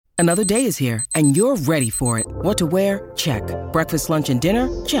Another day is here, and you're ready for it. What to wear? Check. Breakfast, lunch, and dinner?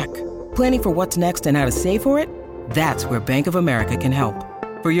 Check. Planning for what's next and how to save for it? That's where Bank of America can help.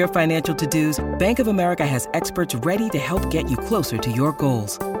 For your financial to-dos, Bank of America has experts ready to help get you closer to your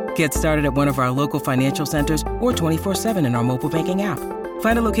goals. Get started at one of our local financial centers or 24/7 in our mobile banking app.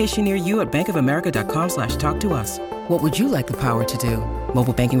 Find a location near you at bankofamerica.com/talktous. What would you like the power to do?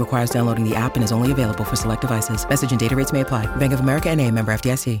 Mobile banking requires downloading the app and is only available for select devices. Message and data rates may apply. Bank of America N.A., member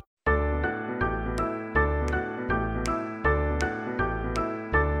FDIC.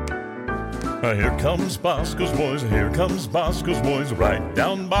 Here comes Bosco's Boys, here comes Bosco's Boys, right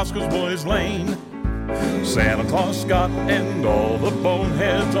down Bosco's Boys Lane. Santa Claus, Scott, and all the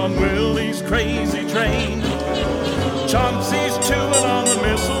boneheads on Willie's crazy train. Chauncey's chewing on the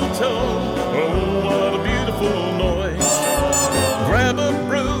mistletoe, oh, what a beautiful noise. Grab a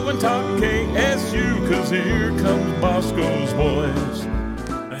brew and talk KSU, 'cause here comes Bosco's Boys.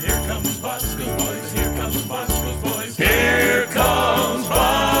 Here comes Bosco's Boys, here comes Bosco's Boys. Here comes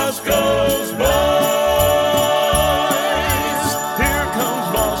Bosco's Boys. Here comes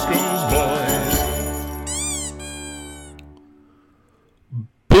Bosco's Boys.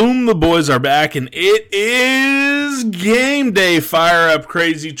 Boom, the boys are back, and it is game day. Fire up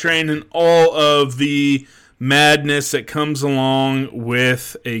Crazy Train and all of the madness that comes along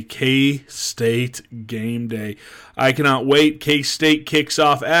with a K-State game day. I cannot wait. K-State kicks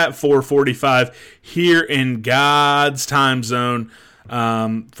off at 4:45 here in God's time zone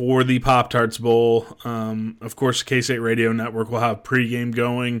for the Pop-Tarts Bowl. Of course, K-State Radio Network will have pregame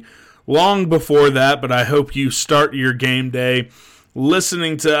going long before that, but I hope you start your game day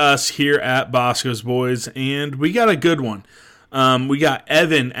listening to us here at Bosco's Boys, and we got a good one. We got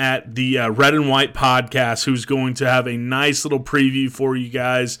Evan at the Red and White podcast, who's going to have a nice little preview for you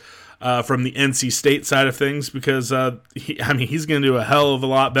guys from the NC State side of things, because he's going to do a hell of a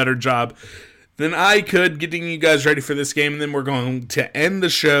lot better job than I could getting you guys ready for this game. And then we're going to end the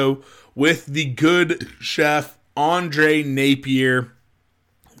show with the good chef Andre Napier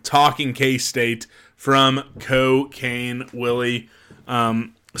talking K-State from Cocaine Willie.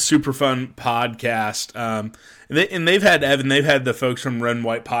 Super fun podcast. And they've had Evan, they've had the folks from Red and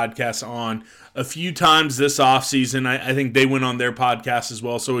White podcast on a few times this offseason. I think they went on their podcast as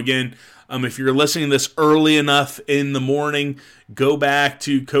well. So again, if you're listening to this early enough in the morning, go back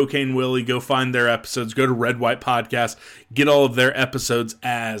to Cocaine Willie, go find their episodes, go to Red White Podcast, get all of their episodes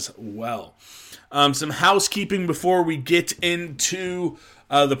as well. Some housekeeping before we get into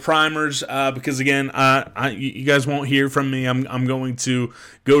the primers, because again, you guys won't hear from me. I'm going to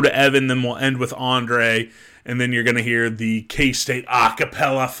go to Evan, then we'll end with Andre, and then you're going to hear the K-State a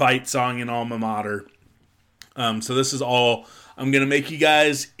cappella fight song in Alma Mater. So this is all I'm going to make you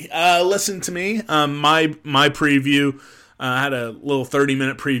guys listen to me. My preview. I had a little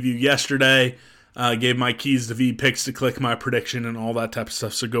 30-minute preview yesterday. Gave my keys to V picks to click my prediction and all that type of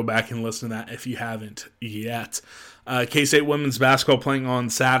stuff. So go back and listen to that if you haven't yet. K-State women's basketball playing on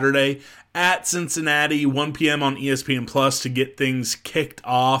Saturday at Cincinnati, 1 p.m. on ESPN Plus to get things kicked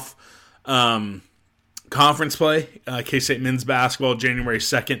off. Conference play, K-State men's basketball, January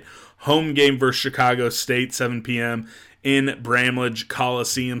 2nd. Home game versus Chicago State, 7 p.m. in Bramlage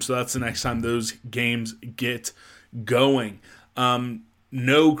Coliseum. So that's the next time those games get going.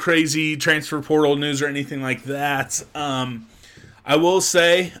 No crazy transfer portal news or anything like that. I will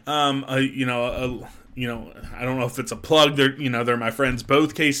say, I don't know if it's a plug. They're my friends,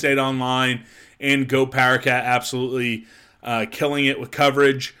 both K-State Online and Go Powercat, absolutely killing it with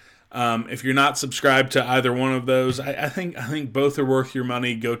coverage. If you're not subscribed to either one of those, I think both are worth your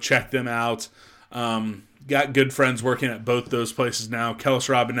money. Go check them out. Got good friends working at both those places now. Kellis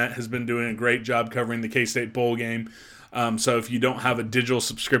Robinette has been doing a great job covering the K-State Bowl game. So if you don't have a digital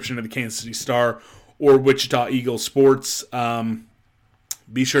subscription to the Kansas City Star or Wichita Eagles Sports,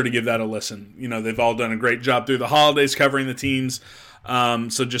 be sure to give that a listen. They've all done a great job through the holidays covering the teams.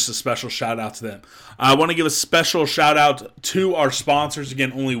 So just a special shout out to them. I want to give a special shout out to our sponsors.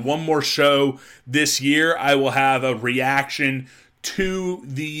 Again, only one more show this year. I will have a reaction to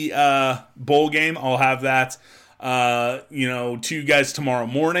the bowl game. I'll have that, to you guys tomorrow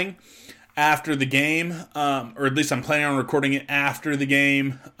morning after the game, or at least I'm planning on recording it after the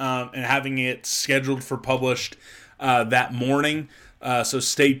game and having it scheduled for published that morning. So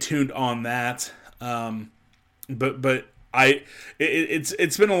stay tuned on that. But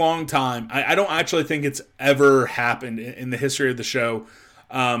it's been a long time. I don't actually think it's ever happened in the history of the show.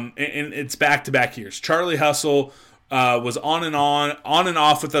 And it's back-to-back years. Charlie Hustle was on and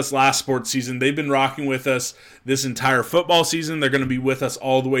off with us last sports season. They've been rocking with us this entire football season. They're going to be with us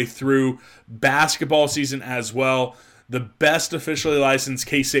all the way through basketball season as well. the best officially licensed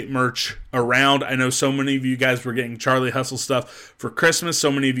K-State merch around. I know so many of you guys were getting Charlie Hustle stuff for Christmas. So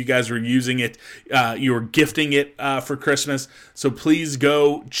many of you guys were using it. You were gifting it for Christmas. So please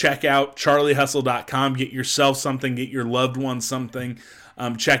go check out charliehustle.com. Get yourself something. Get your loved one something.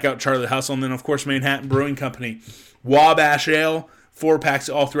 Check out Charlie Hustle. And then, of course, Manhattan Brewing Company. Wabash Ale. 4-packs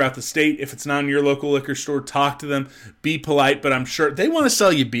all throughout the state. If it's not in your local liquor store, talk to them. Be polite, but I'm sure they want to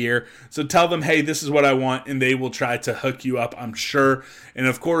sell you beer. So tell them, hey, this is what I want, and they will try to hook you up, I'm sure. And,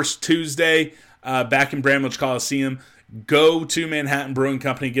 of course, Tuesday, back in Bramlage Coliseum, go to Manhattan Brewing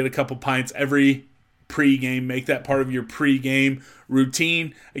Company, get a couple pints every pregame. Make that part of your pregame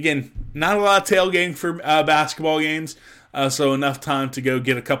routine. Again, not a lot of tailgating for basketball games, so enough time to go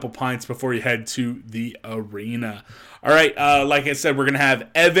get a couple pints before you head to the arena. All right, like I said, we're going to have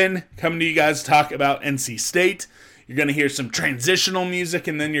Evan coming to you guys to talk about NC State. You're going to hear some transitional music,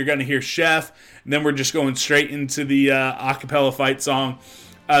 and then you're going to hear Chef. And then we're just going straight into the acapella fight song.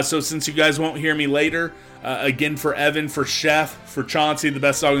 So since you guys won't hear me later, again for Evan, for Chef, for Chauncey, the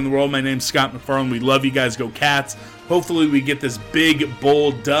best dog in the world, my name's Scott McFarland. We love you guys. Go Cats. Hopefully we get this big,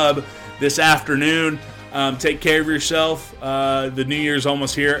 bold dub this afternoon. Take care of yourself. The New Year's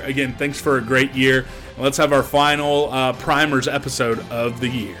almost here. Again, thanks for a great year. Let's have our final Primers episode of the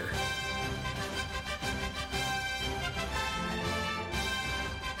year.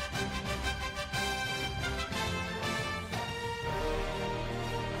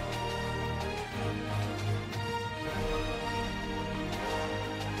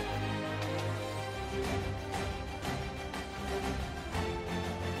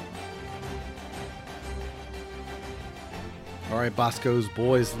 All right, Bosco's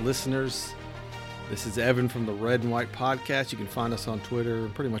boys, listeners. This is Evan from the Red and White Podcast. You can find us on Twitter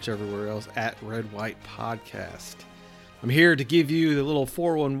and pretty much everywhere else at Red White Podcast. I'm here to give you the little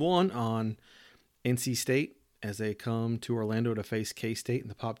 411 on NC State as they come to Orlando to face K-State in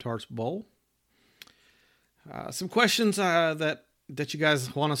the Pop-Tarts Bowl. Some questions that you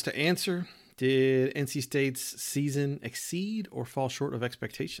guys want us to answer. Did NC State's season exceed or fall short of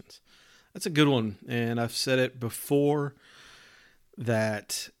expectations? That's a good one, and I've said it before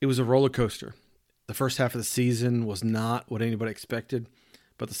that it was a roller coaster. The first half of the season was not what anybody expected,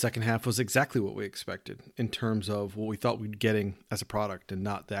 but the second half was exactly what we expected in terms of what we thought we'd be getting as a product and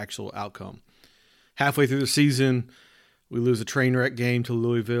not the actual outcome. Halfway through the season, we lose a train wreck game to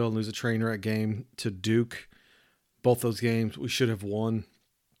Louisville and lose a train wreck game to Duke. Both those games we should have won.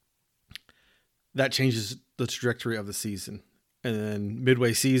 That changes the trajectory of the season. And then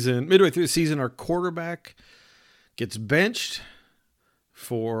midway through the season, our quarterback gets benched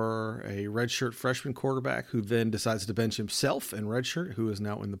for a redshirt freshman quarterback who then decides to bench himself and redshirt, who is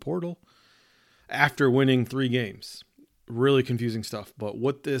now in the portal, after winning 3 games. Really confusing stuff. But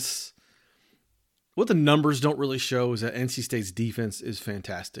what the numbers don't really show is that NC State's defense is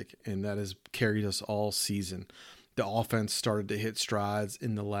fantastic, and that has carried us all season. The offense started to hit strides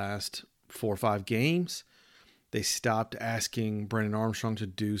in the last 4 or 5 games. They stopped asking Brennan Armstrong to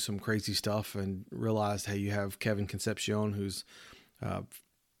do some crazy stuff and realized, hey, you have Kevin Concepcion, who's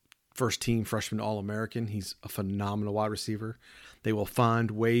first team freshman All-American. He's a phenomenal wide receiver. They will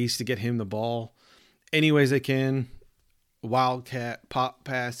find ways to get him the ball any ways they can. Wildcat, pop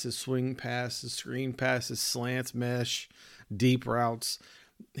passes, swing passes, screen passes, slants, mesh, deep routes.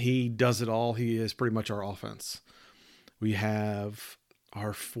 He does it all. He is pretty much our offense. We have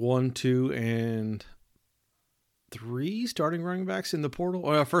our 1, 2, and 3 starting running backs in the portal.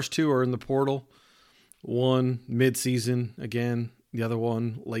 Our first 2 are in the portal. One mid-season again. The other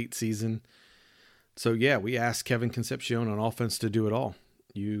one late season. So yeah, we asked Kevin Concepcion on offense to do it all.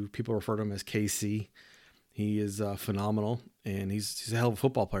 People refer to him as KC. He is phenomenal, and he's a hell of a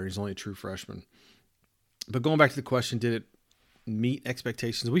football player. He's only a true freshman. But going back to the question, did it meet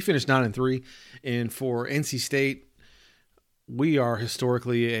expectations? We finished 9-3, and for NC State, we are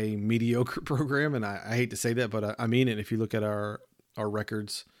historically a mediocre program, and I hate to say that, but I mean it. If you look at our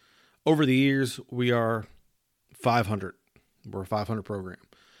records over the years, we are 500. We're a 500 program.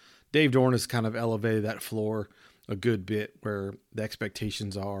 Dave Dorn has kind of elevated that floor a good bit, where the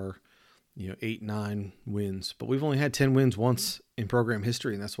expectations are, 8, 9 wins. But we've only had 10 wins once in program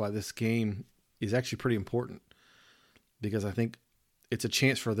history, and that's why this game is actually pretty important, because I think it's a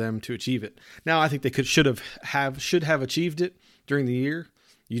chance for them to achieve it. Now, I think they should have achieved it during the year.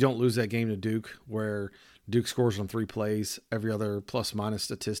 You don't lose that game to Duke, where Duke scores on 3 plays. Every other plus-minus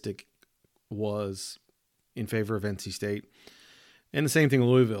statistic was in favor of NC State. And the same thing with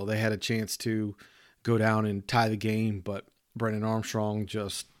Louisville. They had a chance to go down and tie the game, but Brennan Armstrong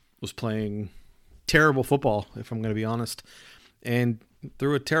just was playing terrible football, if I'm going to be honest, and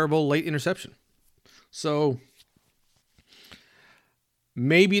threw a terrible late interception. So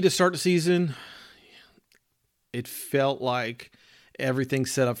maybe to start the season, it felt like everything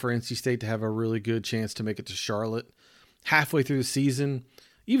set up for NC State to have a really good chance to make it to Charlotte. Halfway through the season,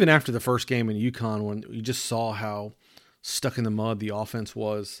 even after the first game in UConn, when you just saw how stuck in the mud the offense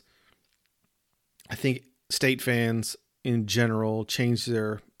was, I think State fans in general changed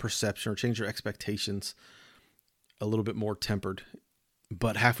their perception or changed their expectations a little bit more tempered.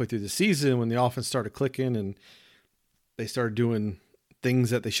 But halfway through the season, when the offense started clicking and they started doing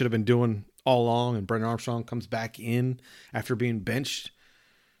things that they should have been doing all along, and Brendan Armstrong comes back in after being benched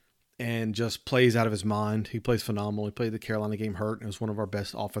and just plays out of his mind. He plays phenomenal. He played the Carolina game hurt, and it was one of our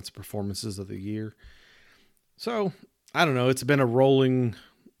best offensive performances of the year. So, I don't know. It's been a rolling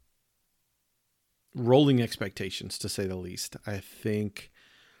expectations, to say the least. I think,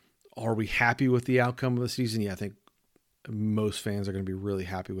 are we happy with the outcome of the season? Yeah, I think most fans are going to be really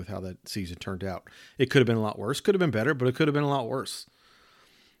happy with how that season turned out. It could have been a lot worse. Could have been better, but it could have been a lot worse.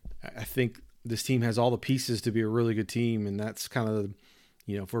 I think this team has all the pieces to be a really good team, and that's kind of,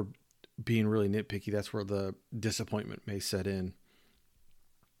 if we're being really nitpicky, that's where the disappointment may set in.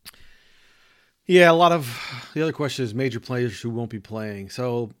 Yeah, a lot of the other question is major players who won't be playing.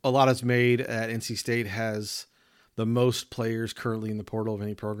 So a lot is made at NC State has the most players currently in the portal of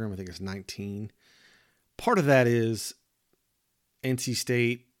any program. I think it's 19. Part of that is NC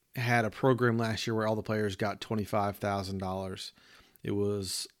State had a program last year where all the players got $25,000. It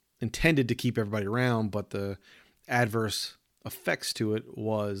was intended to keep everybody around, but the adverse effects to it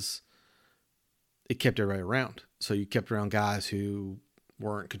was it kept everybody around. So you kept around guys who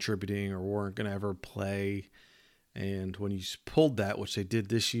weren't contributing or weren't going to ever play. And when you pulled that, which they did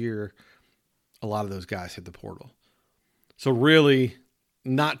this year, a lot of those guys hit the portal. So really,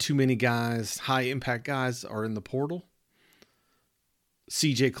 not too many guys, high impact guys, are in the portal.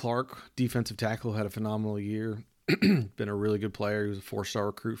 CJ Clark, defensive tackle, had a phenomenal year. Been a really good player. He was a 4-star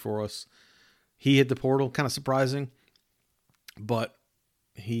recruit for us. He hit the portal, kind of surprising, but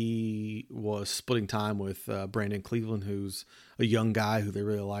he was splitting time with Brandon Cleveland, who's a young guy who they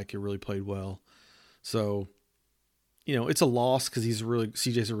really like. He really played well. So, it's a loss because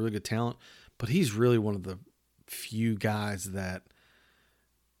CJ's a really good talent, but he's really one of the few guys that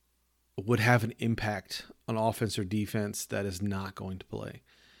would have an impact on offense or defense that is not going to play.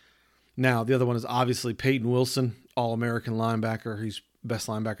 Now, the other one is obviously Peyton Wilson, All-American linebacker. He's best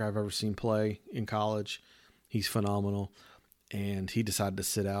linebacker I've ever seen play in college. He's phenomenal. And he decided to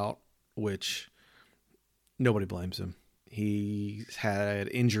sit out, which nobody blames him. He's had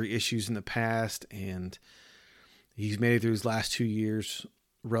injury issues in the past, and he's made it through his last 2 years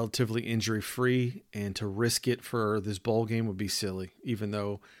relatively injury-free, and to risk it for this bowl game would be silly, even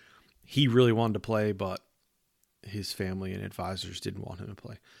though he really wanted to play, but his family and advisors didn't want him to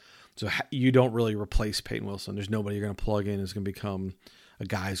play. So you don't really replace Peyton Wilson. There's nobody you're going to plug in who's going to become a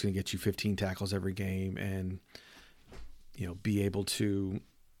guy who's going to get you 15 tackles every game and be able to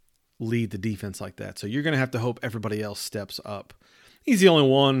lead the defense like that. So you're going to have to hope everybody else steps up. He's the only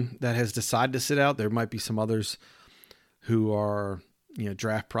one that has decided to sit out. There might be some others who are,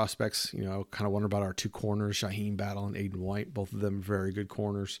 draft prospects. Kind of wonder about our two corners, Shaheem Battle and Aiden White. Both of them very good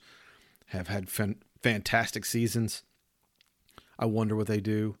corners, have had fantastic seasons. I wonder what they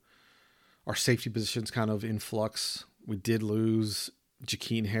do. Our safety position's kind of in flux. We did lose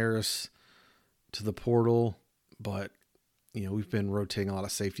Jakeem Harris to the portal, but we've been rotating a lot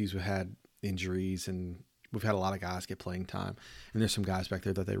of safeties. We've had injuries, and we've had a lot of guys get playing time. And there's some guys back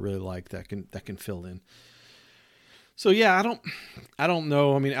there that they really like that can fill in. So yeah, I don't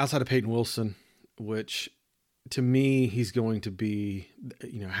know. I mean, outside of Peyton Wilson, which to me he's going to be,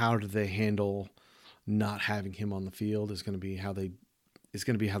 how do they handle not having him on the field is going to be how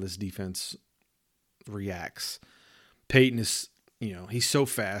this defense reacts. Peyton is, he's so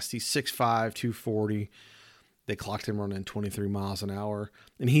fast. He's 6'5", 240. They clocked him running 23 miles an hour,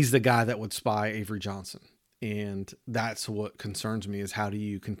 and he's the guy that would spy Avery Johnson. And that's what concerns me, is how do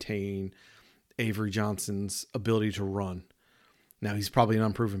you contain Avery Johnson's ability to run? Now, he's probably an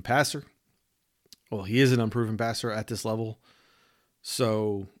unproven passer. Well, he is an unproven passer at this level.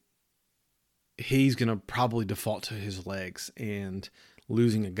 So he's going to probably default to his legs, and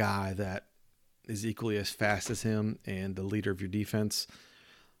losing a guy that is equally as fast as him and the leader of your defense.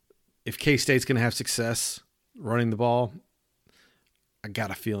 If K-State's going to have success running the ball, I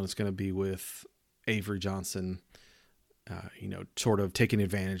got a feeling it's going to be with Avery Johnson, sort of taking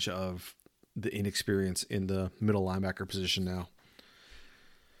advantage of the inexperience in the middle linebacker position now.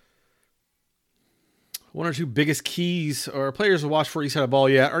 One or two biggest keys or players to watch for each side of the ball.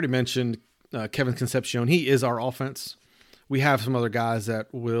 Yeah, I already mentioned Kevin Concepcion. He is our offense. We have some other guys that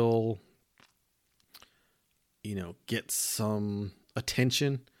will, get some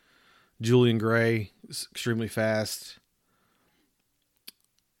attention. Julian Gray is extremely fast.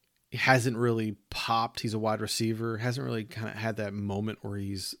 He hasn't really popped. He's a wide receiver. Hasn't really kind of had that moment where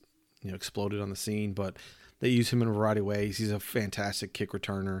he's exploded on the scene, but they use him in a variety of ways. He's a fantastic kick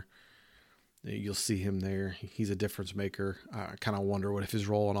returner. You'll see him there. He's a difference maker. I kind of wonder what if his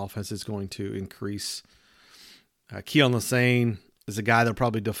role on offense is going to increase. Keon Lassane is a guy they'll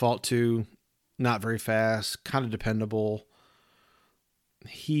probably default to. Not very fast, kind of dependable.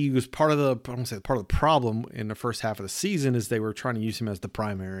 He was part of the problem in the first half of the season is they were trying to use him as the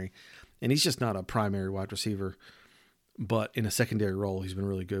primary, and he's just not a primary wide receiver. But in a secondary role, he's been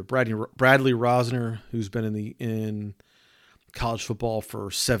really good. Bradley Rosner, who's been in college football for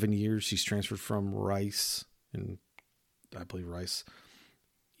 7 years, he's transferred from Rice, and I believe Rice.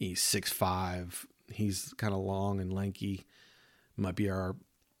 He's 6'5". He's kind of long and lanky. Might be our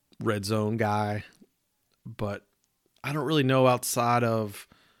red zone guy, but I don't really know outside of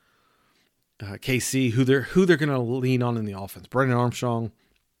KC who they're going to lean on in the offense. Brennan Armstrong,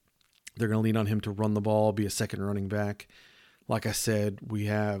 they're going to lean on him to run the ball, be a second running back. Like I said, we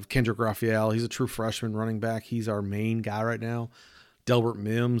have Kendrick Raphael. He's a true freshman running back. He's our main guy right now. Delbert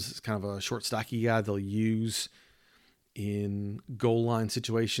Mims is kind of a short, stocky guy they'll use in goal line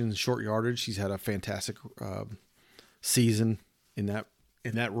situations, short yardage. He's had a fantastic season in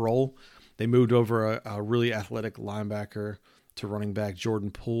that role. They moved over a really athletic linebacker to running back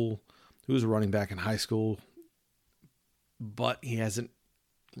Jordan Poole, who was a running back in high school, but he hasn't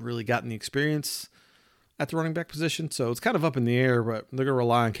really gotten the experience at the running back position. So it's kind of up in the air, but they're going to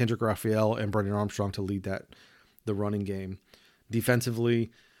rely on Kendrick Raphael and Brendan Armstrong to lead the running game.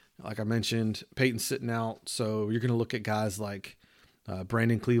 Defensively, like I mentioned, Peyton's sitting out, so you're going to look at guys like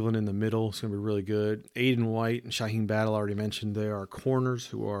Brandon Cleveland in the middle. It's going to be really good. Aiden White and Shaheem Battle, I already mentioned, they are corners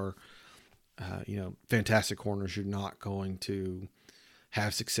who are fantastic corners. You're not going to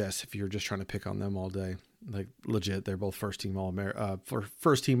have success if you're just trying to pick on them all day. Like legit, they're both first team all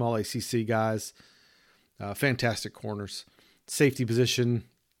ACC guys. Fantastic corners. Safety position,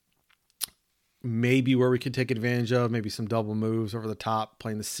 maybe where we could take advantage of, maybe some double moves over the top,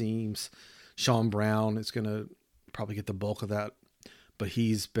 playing the seams. Sean Brown is going to probably get the bulk of that, but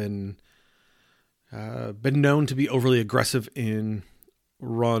he's been known to be overly aggressive in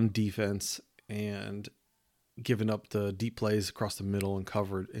run defense and giving up the deep plays across the middle and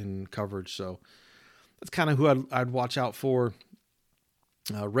coverage. So that's kind of who I'd watch out for.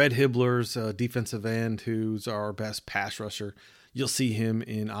 Red Hibbler's defensive end, who's our best pass rusher. You'll see him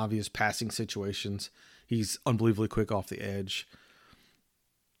in obvious passing situations. He's unbelievably quick off the edge.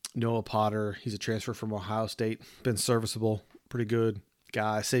 Noah Potter, he's a transfer from Ohio State. Been serviceable, pretty good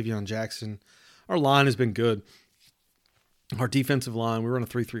guy. Savion Jackson. Our line has been good. Our defensive line, we run a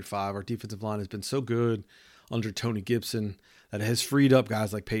 3-3-5. Our defensive line has been so good under Tony Gibson that it has freed up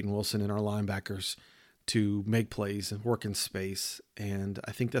guys like Peyton Wilson and our linebackers to make plays and work in space. And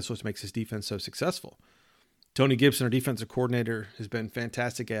I think that's what makes this defense so successful. Tony Gibson, our defensive coordinator, has been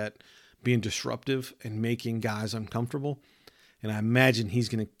fantastic at being disruptive and making guys uncomfortable. And I imagine he's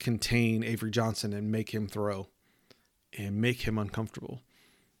going to contain Avery Johnson and make him throw and make him uncomfortable.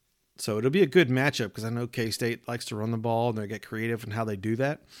 So it'll be a good matchup because I know K-State likes to run the ball and they get creative in how they do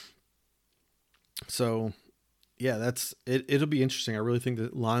that. So, yeah, that's it. It'll be interesting. I really think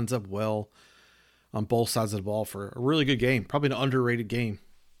that lines up well on both sides of the ball for a really good game. Probably an underrated game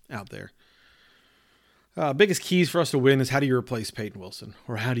out there. Biggest keys for us to win is how do you replace Peyton Wilson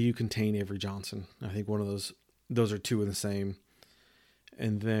or how do you contain Avery Johnson? I think one of those are two in the same.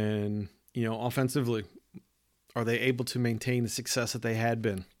 And then, offensively, are they able to maintain the success that they had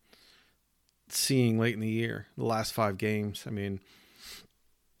been seeing late in the year, the last 5 games? I mean,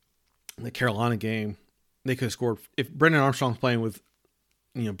 the Carolina game, they could have scored. If Brendan Armstrong's playing with,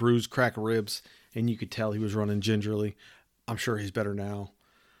 bruised, cracked ribs, and you could tell he was running gingerly, I'm sure he's better now.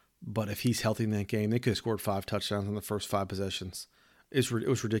 But if he's healthy in that game, they could have scored 5 touchdowns in the first 5 possessions. It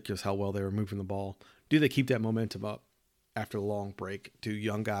was ridiculous how well they were moving the ball. Do they keep that momentum up after the long break? Do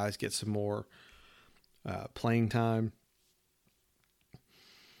young guys get some more playing time?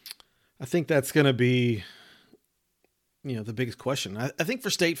 I think that's going to be, the biggest question. I think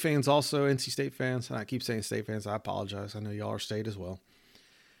for State fans also, NC State fans, and I keep saying State fans, I apologize. I know y'all are State as well.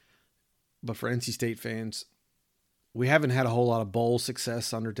 But for NC State fans, we haven't had a whole lot of bowl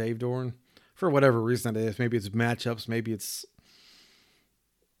success under Dave Doeren for whatever reason that is. Maybe it's matchups. Maybe it's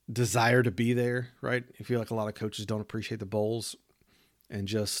desire to be there, right? I feel like a lot of coaches don't appreciate the bowls and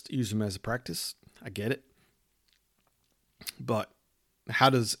just use them as a practice. I get it. But how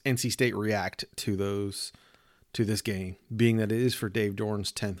does NC State react to this game, being that it is for Dave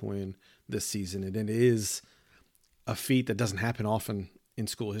Doeren's 10th win this season, and it is a feat that doesn't happen often in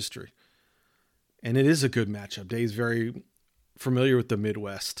school history. And it is a good matchup. Dave's very familiar with the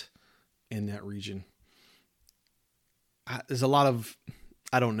Midwest in that region. There's a lot of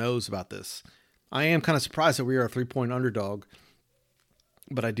I don't knows about this. I am kind of surprised that we are a 3-point underdog,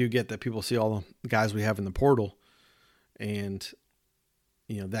 but I do get that people see all the guys we have in the portal, and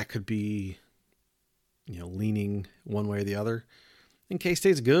that could be leaning one way or the other. And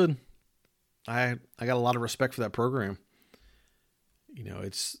K-State's good. I got a lot of respect for that program.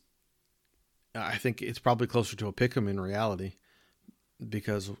 I think it's probably closer to a pick'em in reality,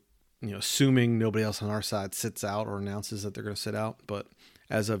 because assuming nobody else on our side sits out or announces that they're going to sit out. But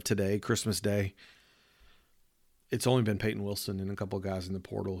as of today, Christmas Day, it's only been Peyton Wilson and a couple of guys in the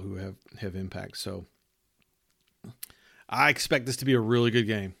portal who have impact. So I expect this to be a really good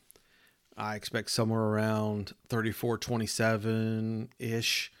game. I expect somewhere around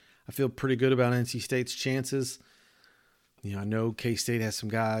 34-27-ish. I feel pretty good about NC State's chances. I know K-State has some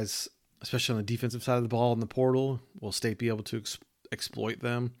guys, especially on the defensive side of the ball in the portal. Will State be able to exploit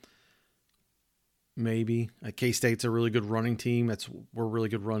them? Maybe. K-State's a really good running team. We're a really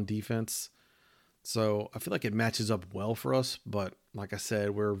good run defense. So I feel like it matches up well for us. But like I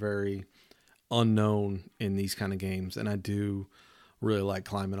said, we're very unknown in these kind of games. And I do really like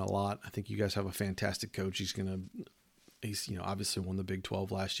Kleiman a lot. I think you guys have a fantastic coach. He's obviously won the Big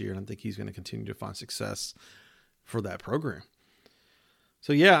 12 last year. And I think he's going to continue to find success for that program.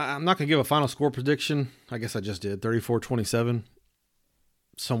 So yeah, I'm not going to give a final score prediction. I guess I just did. 34-27.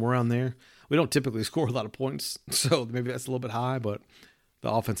 Somewhere around there. We don't typically score a lot of points, so maybe that's a little bit high, but the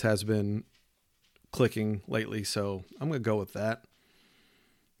offense has been clicking lately, so I'm going to go with that.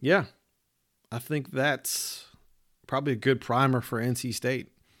 Yeah, I think that's probably a good primer for NC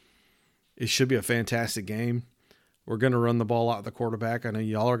State. It should be a fantastic game. We're going to run the ball out with the quarterback. I know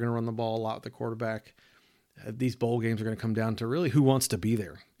y'all are going to run the ball a lot with the quarterback. These bowl games are going to come down to really who wants to be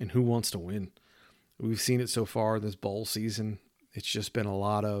there and who wants to win. We've seen it so far this bowl season. It's just been a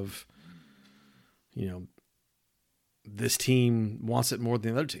lot of, this team wants it more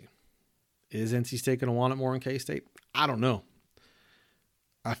than the other team. Is NC State going to want it more than K-State? I don't know.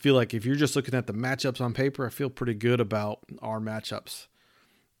 I feel like if you're just looking at the matchups on paper, I feel pretty good about our matchups.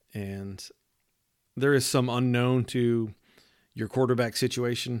 And there is some unknown to your quarterback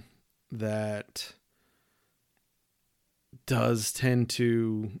situation that does tend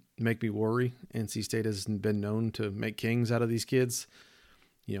to make me worry. NC State has been known to make kings out of these kids.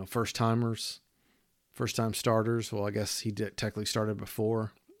 First-timers, first-time starters. Well, I guess he technically started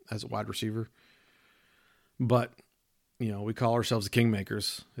before as a wide receiver. But, we call ourselves the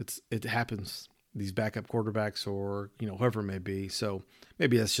kingmakers. It happens. These backup quarterbacks or, whoever it may be. So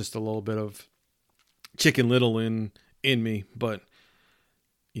maybe that's just a little bit of Chicken Little in me. But,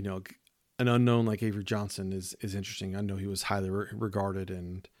 an unknown like Avery Johnson is interesting. I know he was highly regarded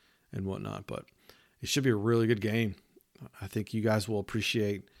and whatnot, but it should be a really good game. I think you guys will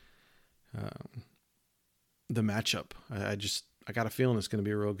appreciate the matchup. I got a feeling it's going to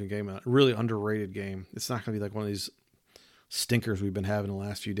be a real good game, a really underrated game. It's not going to be like one of these stinkers we've been having the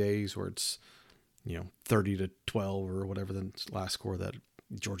last few days where it's 30-12 or whatever the last score of that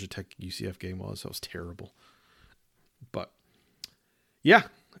Georgia Tech UCF game was. That was terrible. But yeah,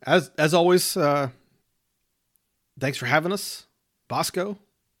 as always, thanks for having us, Bosco,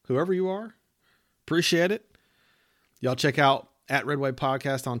 whoever you are. Appreciate it. Y'all check out @RedWhite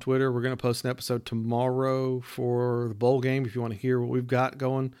Podcast on Twitter. We're going to post an episode tomorrow for the bowl game if you want to hear what we've got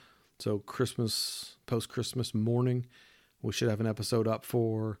going. So post-Christmas morning, we should have an episode up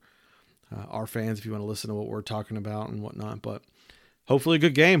for our fans if you want to listen to what we're talking about and whatnot. But hopefully a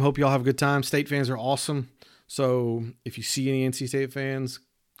good game. Hope y'all have a good time. State fans are awesome. So if you see any NC State fans,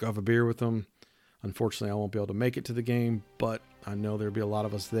 go have a beer with them. Unfortunately, I won't be able to make it to the game, but I know there'll be a lot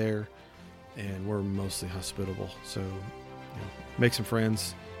of us there, and we're mostly hospitable. So make some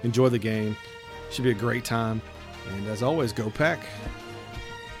friends, enjoy the game. Should be a great time. And as always, go Pack.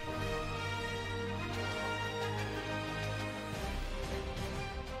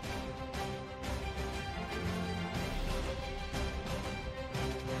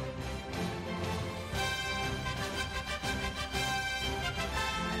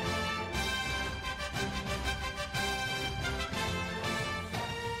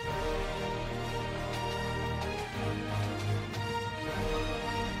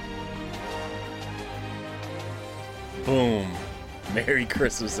 Boom. Merry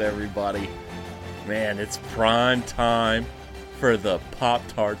Christmas, everybody. Man, it's prime time for the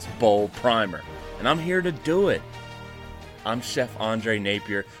Pop-Tarts Bowl Primer. And I'm here to do it. I'm Chef Andre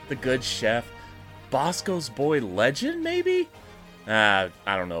Napier, the good chef. Bosco's boy legend, maybe? I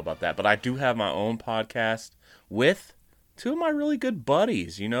don't know about that. But I do have my own podcast with two of my really good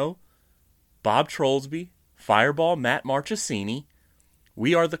buddies, Bob Trollsby, Fireball Matt Marchesini.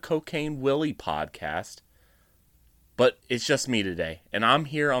 We are the Cocaine Willie podcast. But it's just me today, and I'm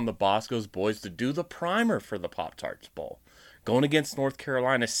here on the Bosco's Boys to do the primer for the Pop-Tarts Bowl, going against North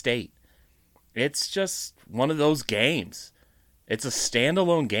Carolina State. It's just one of those games. It's a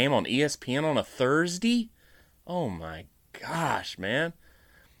standalone game on ESPN on a Thursday. Oh my gosh, man.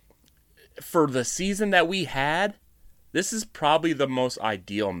 For the season that we had, this is probably the most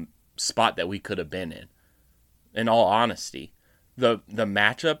ideal spot that we could have been in all honesty. The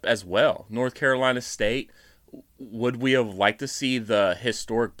matchup as well. North Carolina State, would we have liked to see the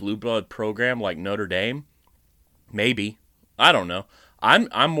historic blue blood program like Notre Dame? Maybe. I don't know.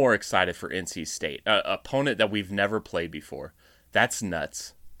 I'm more excited for NC State, an opponent that we've never played before. That's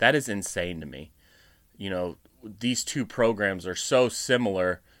nuts. That is insane to me. These two programs are so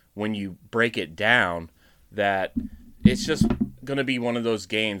similar when you break it down that it's just going to be one of those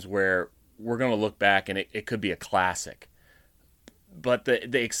games where we're going to look back and it could be a classic. But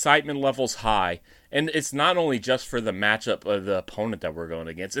the excitement level's high, and it's not only just for the matchup of the opponent that we're going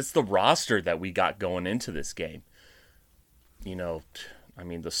against, it's the roster that we got going into this game. The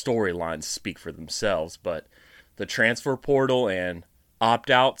storylines speak for themselves, but the transfer portal and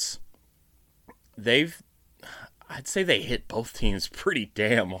opt-outs, I'd say they hit both teams pretty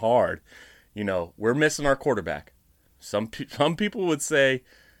damn hard. We're missing our quarterback. Some people would say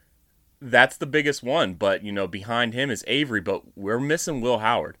that's the biggest one, but, behind him is Avery, but we're missing Will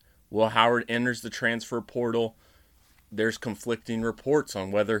Howard. Will Howard enters the transfer portal. There's conflicting reports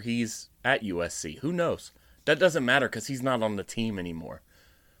on whether he's at USC. Who knows? That doesn't matter because he's not on the team anymore.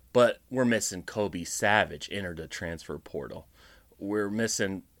 But we're missing Kobe Savage, entered the transfer portal. We're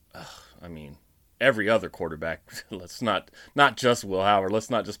missing, every other quarterback. Let's not just Will Howard. Let's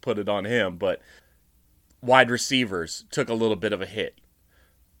not just put it on him, but wide receivers took a little bit of a hit.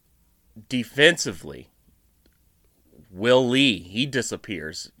 Defensively, Will Lee, he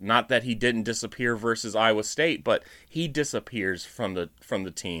disappears. Not that he didn't disappear versus Iowa State, but he disappears from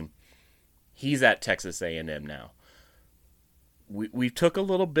the team. He's at Texas A&M now. We took a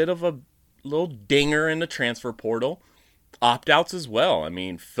little bit of a little dinger in the transfer portal. Opt-outs as well.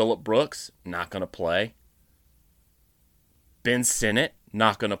 Phillip Brooks, not going to play. Ben Sinnott,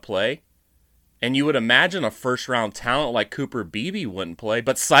 not going to play. And you would imagine a first-round talent like Cooper Beebe wouldn't play,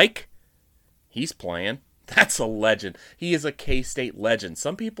 but psych, he's playing. That's a legend. He is a K-State legend.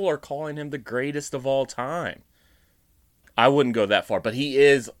 Some people are calling him the greatest of all time. I wouldn't go that far, but he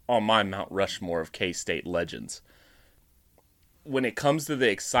is on my Mount Rushmore of K-State legends. When it comes to the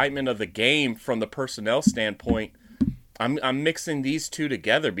excitement of the game from the personnel standpoint, I'm mixing these two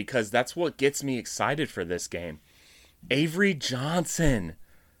together because that's what gets me excited for this game. Avery Johnson,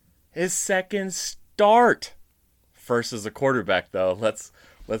 his second start. First as a quarterback, though. Let's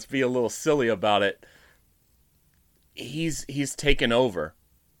be a little silly about it. He's taken over,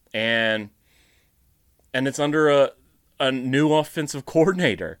 and it's under a new offensive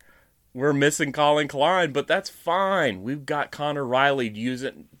coordinator. We're missing Colin Klein, but that's fine. We've got Connor Riley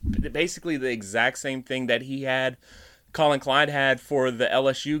using basically the exact same thing that Colin Klein had for the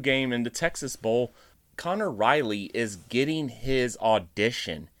LSU game in the Texas Bowl. Connor Riley is getting his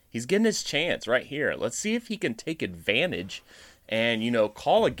audition. He's getting his chance right here. Let's see if he can take advantage and,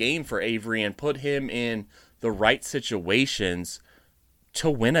 call a game for Avery and put him in the right situations to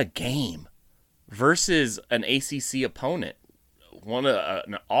win a game versus an ACC opponent.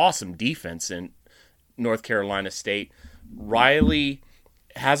 An awesome defense in North Carolina State. Riley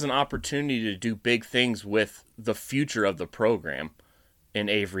has an opportunity to do big things with the future of the program in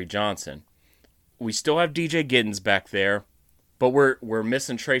Avery Johnson. We still have DJ Giddens back there, but we're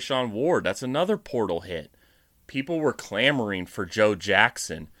missing Trayshawn Ward. That's another portal hit. People were clamoring for Joe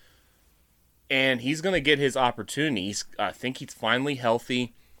Jackson, and he's going to get his opportunity. I think he's finally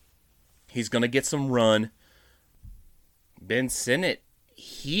healthy. He's going to get some run. Ben Sinnott,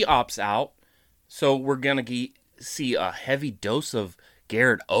 he opts out, so we're going to see a heavy dose of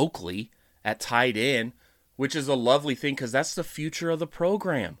Garrett Oakley at tight end, which is a lovely thing because that's the future of the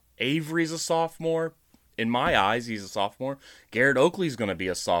program. Avery's a sophomore. In my eyes, he's a sophomore. Garrett Oakley's going to be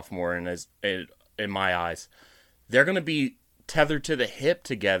a sophomore in my eyes. They're going to be tethered to the hip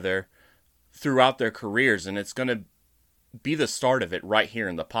together throughout their careers, and it's going to be the start of it right here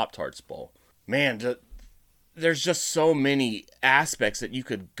in the Pop-Tarts Bowl. Man, there's just so many aspects that you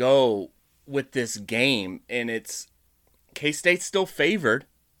could go with this game, and it's K-State's still favored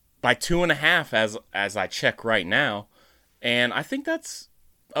by 2.5 as I check right now, and I think that's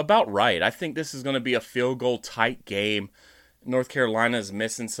about right. I think this is going to be a field goal tight game. North Carolina is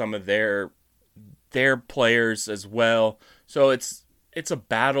missing some of their their players as well. So it's a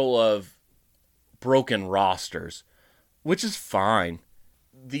battle of broken rosters, which is fine.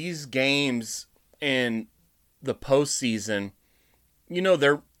 These games in the postseason,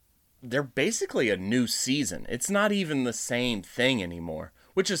 they're basically a new season. It's not even the same thing anymore,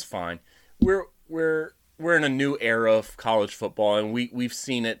 which is fine. We're in a new era of college football, and we've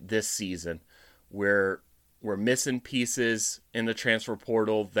seen it this season where we're missing pieces in the transfer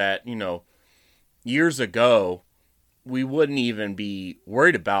portal that, years ago we wouldn't even be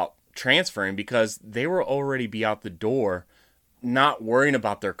worried about transferring because they were already be out the door, not worrying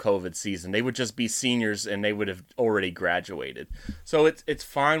about their COVID season. They would just be seniors and they would have already graduated. So it's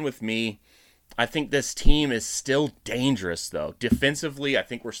fine with me. I think this team is still dangerous, though. Defensively, I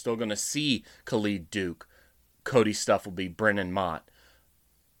think we're still going to see Khalid Duke, Cody Stuffleby, Brennan Mott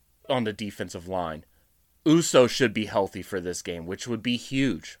on the defensive line. Uso should be healthy for this game, which would be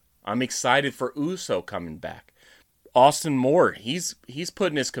huge. I'm excited for Uso coming back. Austin Moore, he's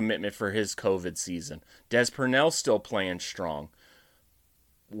putting his commitment for his COVID season. Des Purnell's still playing strong.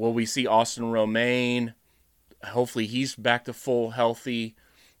 Will we see Austin Romaine? Hopefully he's back to full healthy,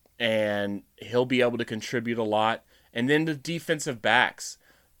 and he'll be able to contribute a lot. And then the defensive backs.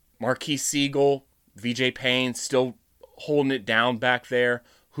 Marquise Siegel, VJ Payne still holding it down back there.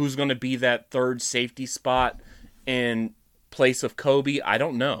 Who's going to be that third safety spot in place of Kobe? I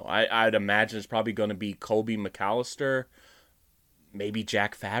don't know. I'd imagine it's probably going to be Colby McAllister, maybe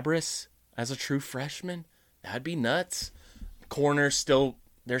Jack Fabris as a true freshman. That'd be nuts. Corners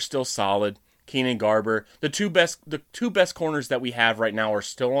they're still solid. Keenan Garber, the two best corners that we have right now are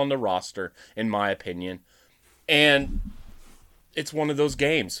still on the roster, in my opinion. And it's one of those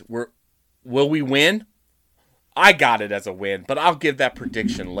games where will we win? I got it as a win, but I'll give that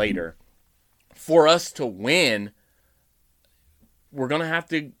prediction later. For us to win, we're going to have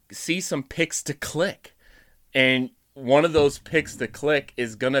to see some picks to click. And one of those picks to click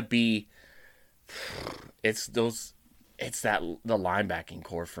is going to be the linebacking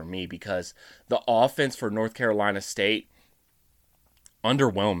core for me, because the offense for North Carolina State,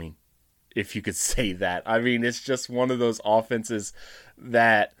 underwhelming, if you could say that. I mean, it's just one of those offenses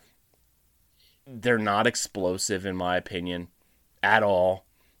that they're not explosive, in my opinion, at all.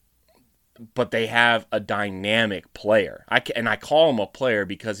 But they have a dynamic player. I call him a player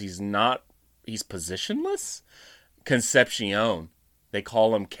because he's positionless. Concepcion. They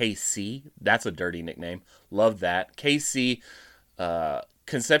call him KC. That's a dirty nickname. Love that. KC,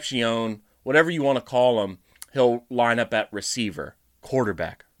 Concepcion, whatever you want to call him, he'll line up at receiver,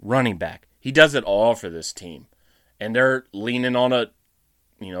 quarterback, running back. He does it all for this team. And they're leaning on a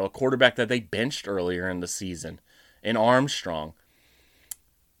quarterback that they benched earlier in the season, in Armstrong.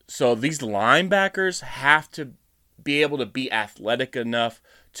 So these linebackers have to be able to be athletic enough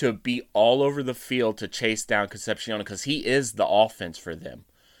to be all over the field to chase down Concepcion, because he is the offense for them.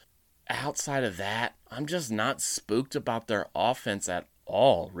 Outside of that, I'm just not spooked about their offense at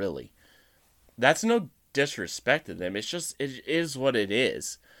all, really. That's no disrespect to them. It is what it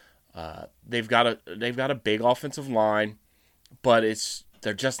is. They've got a big offensive line, but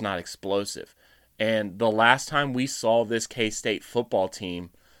they're just not explosive. And the last time we saw this K-State football team,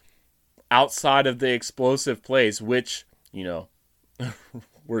 outside of the explosive plays, which,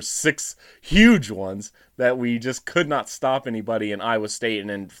 were 6 huge ones that we just could not stop anybody in Iowa State and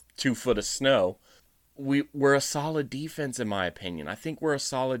in 2 foot of snow, we're a solid defense, in my opinion. I think we're a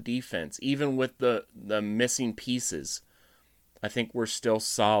solid defense. Even with the missing pieces, I think we're still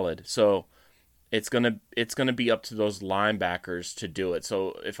solid. So it's gonna be up to those linebackers to do it.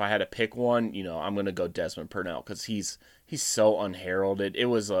 So if I had to pick one, I'm gonna go Desmond Purnell, because he's so unheralded. It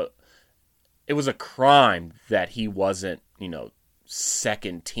was a crime that he wasn't,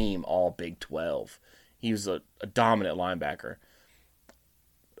 second team all Big 12. He was a dominant linebacker.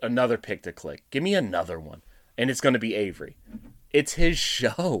 Another pick to click. Give me another one. And it's going to be Avery. It's his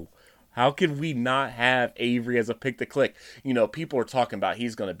show. How could we not have Avery as a pick to click? People are talking about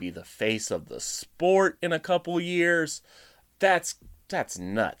he's going to be the face of the sport in a couple years. That's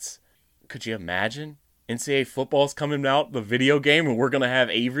nuts. Could you imagine? NCAA football's coming out, the video game, and we're going to have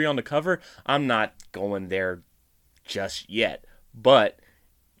Avery on the cover. I'm not going there just yet. But,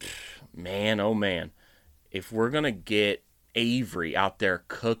 man, oh man, if we're going to get Avery out there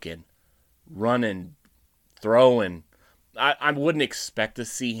cooking, running, throwing, I wouldn't expect to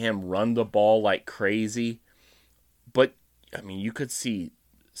see him run the ball like crazy. But, you could see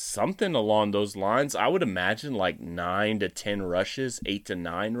something along those lines. I would imagine like 9 to 10 rushes, 8 to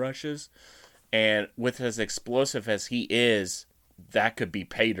 9 rushes. And with as explosive as he is, that could be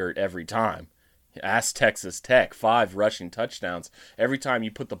pay dirt every time. Ask Texas Tech, 5 rushing touchdowns. Every time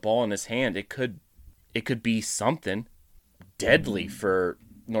you put the ball in his hand, it could it could be something deadly for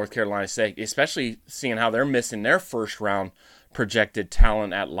North Carolina State, especially seeing how they're missing their first round projected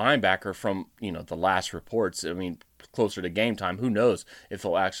talent at linebacker from, the last reports. I mean, closer to game time, who knows if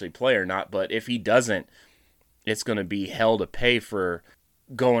he'll actually play or not. But if he doesn't, it's going to be hell to pay for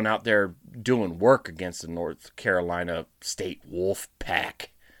going out there doing work against the North Carolina State Wolf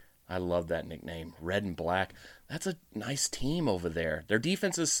Pack. I love that nickname, red and black. That's a nice team over there. Their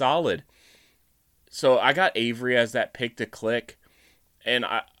defense is solid. So I got Avery as that pick to click, and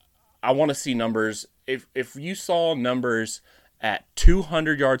I want to see numbers. If you saw numbers at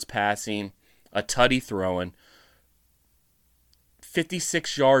 200 yards passing, a tutty throwing,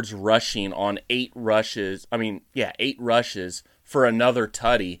 56 yards rushing on 8 rushes for another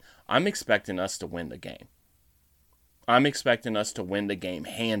tutty, I'm expecting us to win the game. I'm expecting us to win the game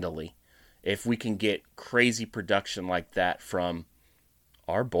handily if we can get crazy production like that from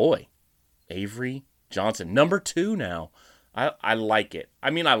our boy, Avery Johnson. Number 2 now. I like it. I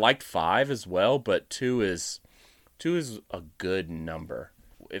mean, I liked 5 as well, but 2 is a good number.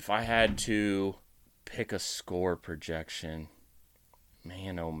 If I had to pick a score projection,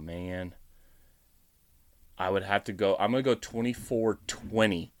 man, oh man, I would have to go. I'm going to go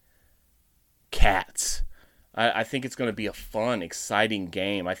 24-20 Cats. I think it's going to be a fun, exciting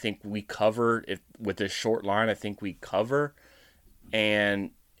game. I think we cover with this short line. I think we cover,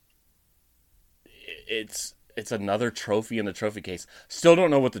 and it's another trophy in the trophy case. Still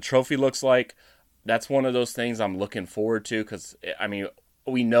don't know what the trophy looks like. That's one of those things I'm looking forward to because, I mean,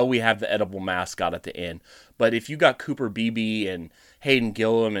 we know we have the edible mascot at the end. But if you got Cooper Beebe and Hayden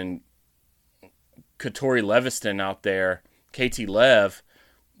Gillum and Katori Leviston out there, KT Lev,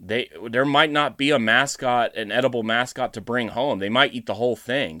 there might not be an edible mascot to bring home. They might eat the whole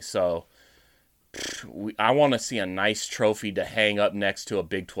thing. So I want to see a nice trophy to hang up next to a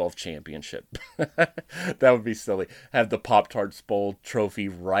Big 12 championship. That would be silly. Have the Pop-Tarts Bowl trophy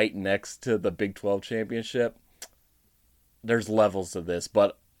right next to the Big 12 championship. There's levels to this,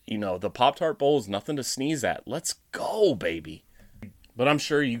 but the Pop-Tart Bowl is nothing to sneeze at. Let's go, baby. But I'm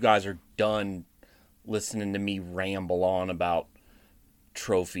sure you guys are done listening to me ramble on about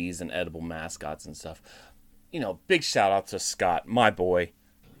trophies and edible mascots and stuff. Big shout out to Scott, my boy.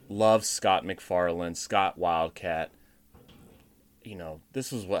 Love Scott McFarland, Scott Wildcat.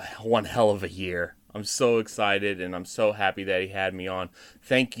 This was one hell of a year. I'm so excited, and I'm so happy that he had me on.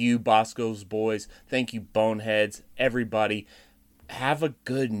 Thank you, Bosco's boys. Thank you, Boneheads. Everybody, have a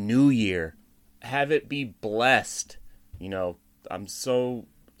good new year. Have it be blessed. I'm so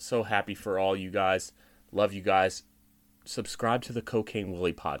happy for all you guys. Love you guys. Subscribe to the Cocaine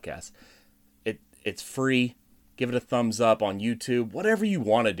Willie podcast. It's free. Give it a thumbs up on YouTube. Whatever you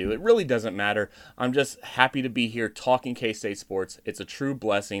want to do. It really doesn't matter. I'm just happy to be here talking K-State sports. It's a true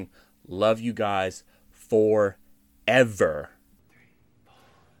blessing. Love you guys forever.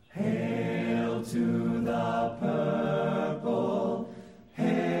 Hail to the purple.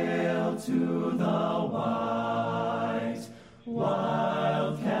 Hail to the white.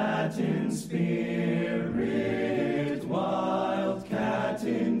 Wildcat in spirit. Wildcat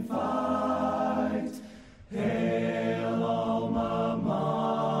in fight. Hail alma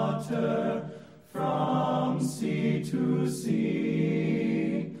mater from sea to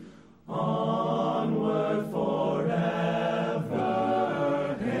sea, onward forever,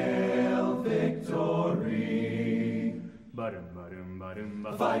 hail victory.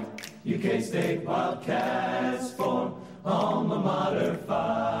 Fight, you K-State Wildcats, for alma mater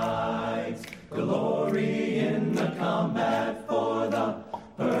fight. Glory in the combat for the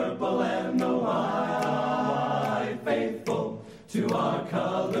purple and the white. Faithful to our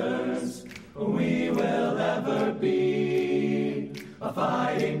colors, we will ever be.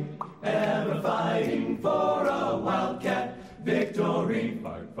 Fighting, ever fighting for a Wildcat victory.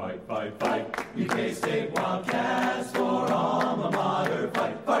 Fight, fight, fight, fight. You K-State Wildcats for alma mater.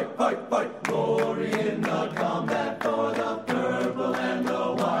 Fight, fight, fight, fight. Glory in the combat for the purple and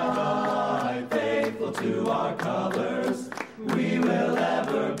the white. Faithful to our colors, we will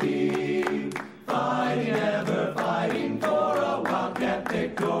ever be. Fighting, ever fighting for a Wildcat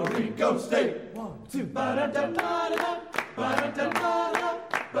victory. Go State! 1, 2, ba-da-da-da-da, ba-da-da-da-da,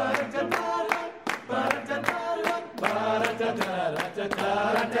 ba-da-da-da-da, ba-da-da-da-da,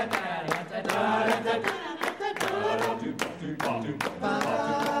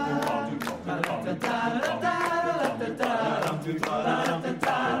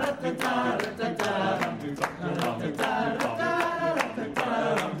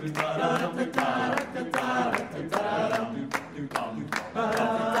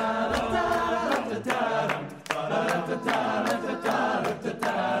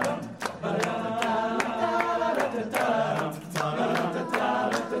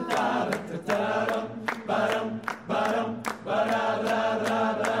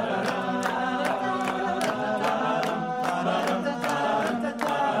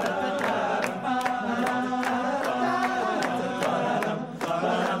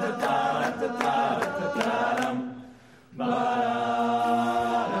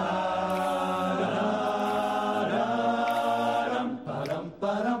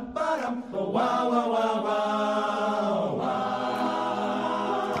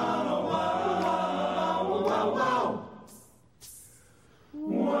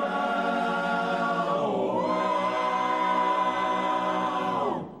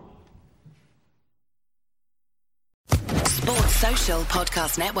 Official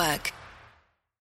Podcast Network.